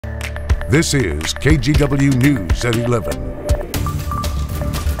This is KGW News at 11.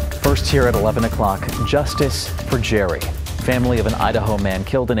 First here at 11 o'clock, justice for Jerry. Family of an Idaho man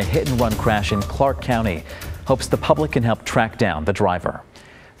killed in a hit-and-run crash in Clark County hopes the public can help track down the driver.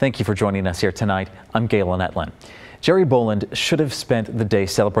 Thank you for joining us here tonight. I'm Galen Etlin. Jerry Boland should have spent the day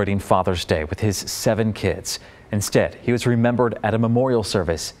celebrating Father's Day with his 7 kids. Instead, he was remembered at a memorial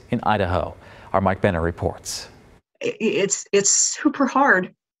service in Idaho. Our Mike Benner reports. It's super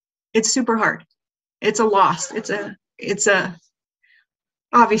hard. It's super hard. It's a loss.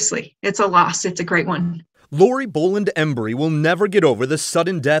 Obviously, it's a loss. It's a great one. Lori Boland Embry will never get over the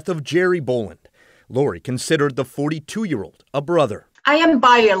sudden death of Jerry Boland. Lori considered the 42-year-old a brother. I am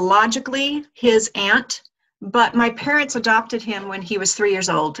biologically his aunt, but my parents adopted him when he was 3 years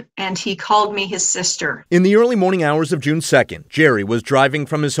old, and he called me his sister. In the early morning hours of June 2nd, Jerry was driving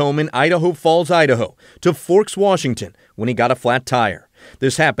from his home in Idaho Falls, Idaho, to Forks, Washington, when he got a flat tire.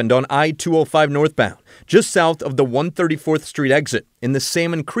 This happened on I-205 northbound, just south of the 134th Street exit in the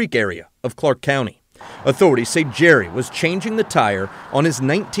Salmon Creek area of Clark County. Authorities say Jerry was changing the tire on his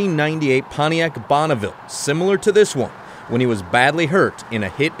 1998 Pontiac Bonneville, similar to this one, when he was badly hurt in a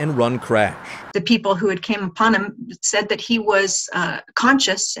hit-and-run crash. The people who had came upon him said that he was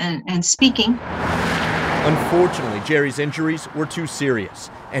conscious and speaking. Unfortunately, Jerry's injuries were too serious,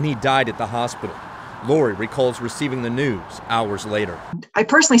 and he died at the hospital. Lori recalls receiving the news hours later. I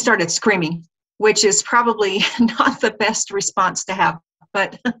personally started screaming, which is probably not the best response to have,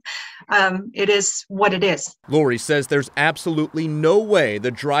 but it is what it is. Lori says there's absolutely no way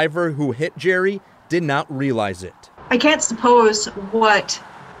the driver who hit Jerry did not realize it. I can't suppose what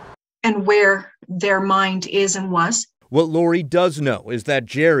and where their mind is and was. What Lori does know is that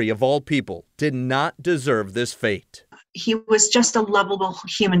Jerry, of all people, did not deserve this fate. He was just a lovable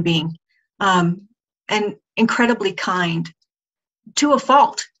human being, and incredibly kind to a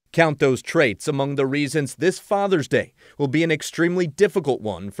fault. Count those traits among the reasons this Father's Day will be an extremely difficult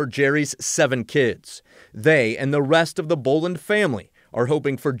one for Jerry's 7 kids. They and the rest of the Boland family are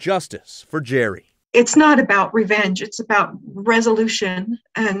hoping for justice for Jerry. It's not about revenge. It's about resolution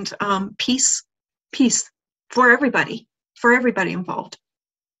and peace for everybody involved.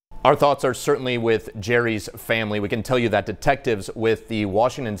 Our thoughts are certainly with Jerry's family. We can tell you that detectives with the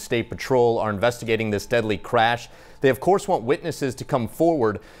Washington State Patrol are investigating this deadly crash. They, of course, want witnesses to come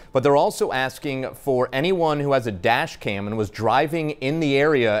forward, but they're also asking for anyone who has a dash cam and was driving in the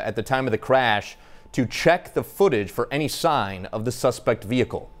area at the time of the crash to check the footage for any sign of the suspect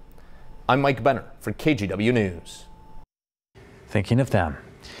vehicle. I'm Mike Benner for KGW News. Thinking of them.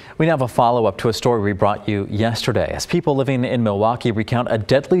 We now have a follow-up to a story we brought you yesterday as people living in Milwaukee recount a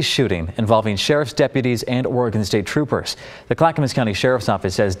deadly shooting involving sheriff's deputies and Oregon State troopers. The Clackamas County Sheriff's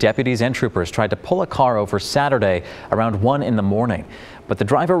Office says deputies and troopers tried to pull a car over Saturday around 1 in the morning, but the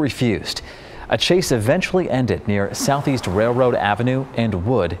driver refused. A chase eventually ended near Southeast Railroad Avenue and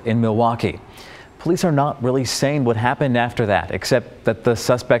Wood in Milwaukee. Police are not really saying what happened after that, except that the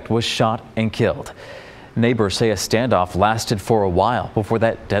suspect was shot and killed. Neighbors say a standoff lasted for a while before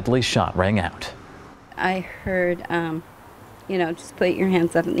that deadly shot rang out. I heard, just put your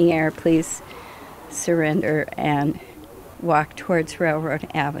hands up in the air, please surrender, and walk towards Railroad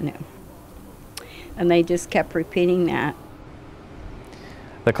Avenue. And they just kept repeating that.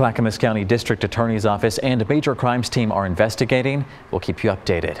 The Clackamas County District Attorney's Office and a major crimes team are investigating. We'll keep you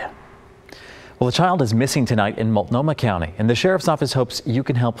updated. Well, the child is missing tonight in Multnomah County, and the Sheriff's Office hopes you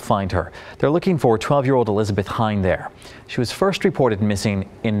can help find her. They're looking for 12-year-old Elizabeth Hine there. She was first reported missing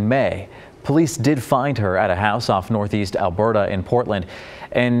in May. Police did find her at a house off northeast Alberta in Portland,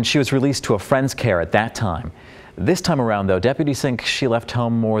 and she was released to a friend's care at that time. This time around, though, deputies think she left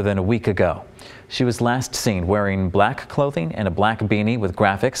home more than a week ago. She was last seen wearing black clothing and a black beanie with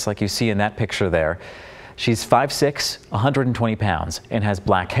graphics like you see in that picture there. She's 5'6", 120 pounds, and has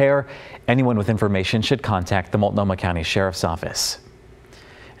black hair. Anyone with information should contact the Multnomah County Sheriff's Office.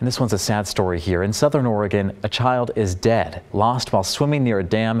 And this one's a sad story here. In southern Oregon, a child is dead, lost while swimming near a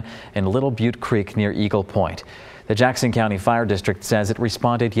dam in Little Butte Creek near Eagle Point. The Jackson County Fire District says it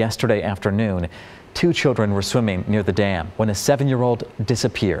responded yesterday afternoon. 2 children were swimming near the dam when a 7-year-old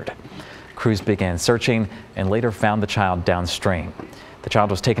disappeared. Crews began searching and later found the child downstream. The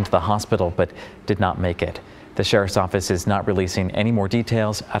child was taken to the hospital but did not make it. The Sheriff's Office is not releasing any more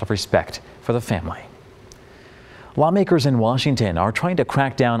details out of respect for the family. Lawmakers in Washington are trying to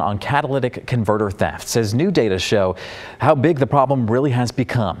crack down on catalytic converter thefts as new data show how big the problem really has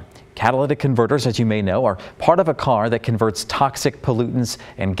become. Catalytic converters, as you may know, are part of a car that converts toxic pollutants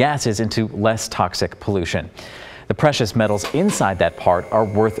and gases into less toxic pollution. The precious metals inside that part are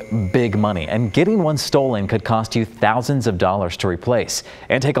worth big money, and getting one stolen could cost you thousands of dollars to replace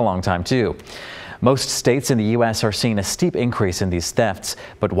and take a long time too. Most states in the U.S. are seeing a steep increase in these thefts,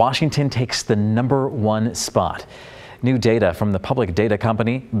 but Washington takes the #1 spot. New data from the public data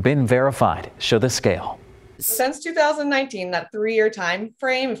company Been Verified show the scale. Since 2019, that 3-year time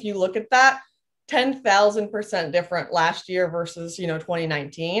frame, if you look at that, 10,000% different last year versus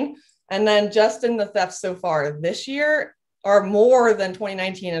 2019. And then just in the thefts so far this year are more than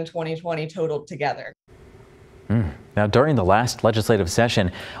 2019 and 2020 totaled together. Now, during the last legislative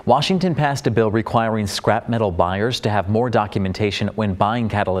session, Washington passed a bill requiring scrap metal buyers to have more documentation when buying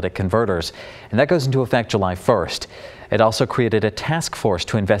catalytic converters, and that goes into effect July 1st. It also created a task force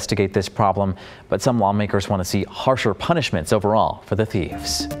to investigate this problem, but some lawmakers want to see harsher punishments overall for the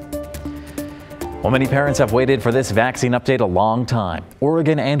thieves. Well, many parents have waited for this vaccine update a long time.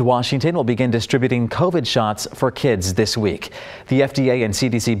 Oregon and Washington will begin distributing COVID shots for kids this week. The FDA and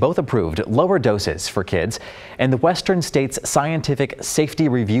CDC both approved lower doses for kids, and the Western States Scientific Safety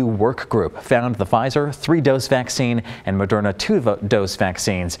Review Work Group found the Pfizer 3-dose vaccine and Moderna 2-dose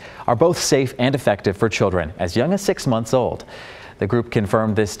vaccines are both safe and effective for children as young as 6 months old. The group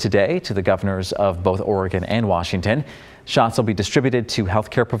confirmed this today to the governors of both Oregon and Washington. Shots will be distributed to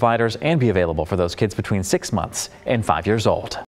healthcare providers and be available for those kids between 6 months and 5 years old.